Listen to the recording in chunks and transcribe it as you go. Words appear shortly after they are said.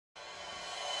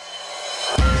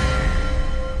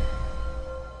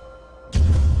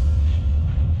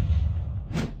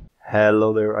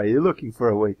Hello there, are you looking for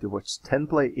a way to watch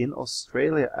Tenplay in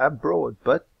Australia abroad,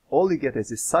 but all you get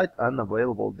is a site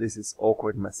unavailable? This is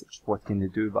awkward message. What can you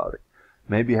do about it?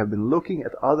 Maybe you have been looking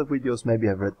at other videos, maybe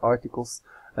you have read articles,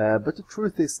 but the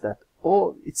truth is that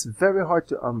it's very hard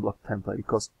to unblock Tenplay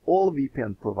because all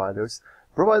VPN providers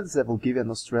that will give you an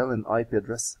Australian IP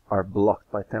address are blocked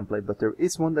by Tenplay, but there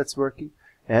is one that's working.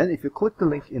 And if you click the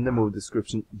link in the movie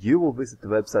description, you will visit the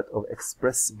website of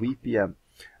ExpressVPN.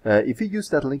 If you use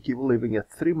that link, you will even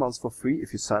get 3 months for free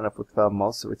if you sign up for 12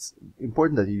 months. So it's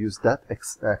important that you use that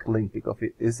exact link, because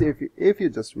if you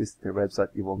just visit their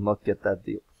website, you will not get that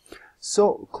deal.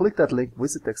 So click that link,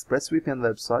 visit the ExpressVPN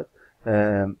website,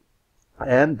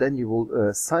 and then you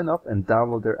will sign up and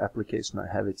download their application. I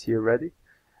have it here ready.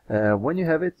 When you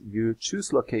have it, you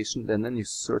choose location, and then you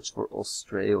search for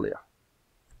Australia.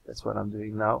 That's what I'm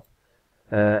doing now.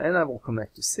 And I will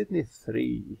connect to Sydney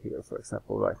 3 here, for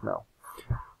example, right now.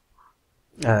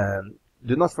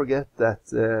 Do not forget that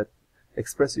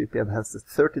ExpressVPN has the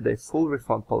 30-day full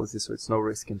refund policy, so it's no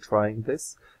risk in trying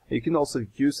this. You can also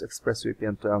use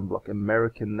ExpressVPN to unblock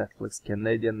American Netflix,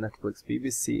 Canadian Netflix,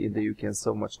 BBC in the UK, and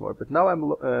so much more. But now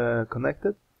I'm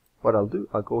connected. What I'll do,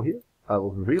 I'll go here, I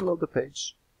will reload the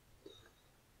page.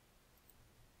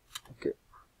 Okay.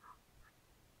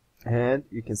 And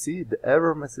you can see the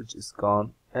error message is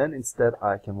gone, and instead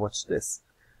I can watch this.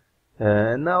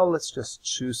 And now let's just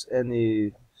choose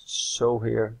any show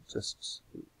here, just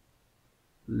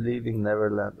Leaving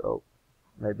Neverland. Oh,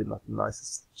 maybe not the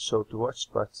nicest show to watch,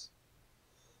 but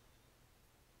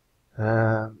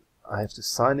I have to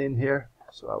sign in here,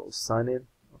 so I will sign in.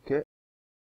 Okay,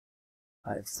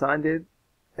 I have signed in,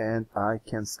 and I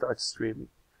can start streaming.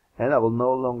 And I will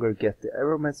no longer get the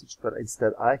error message, but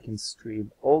instead I can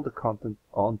stream all the content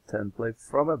on Tenplay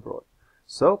from abroad.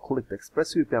 So click the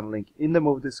ExpressVPN link in the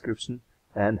movie description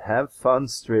and have fun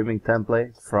streaming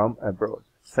Tenplay from abroad.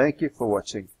 Thank you for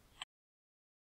watching.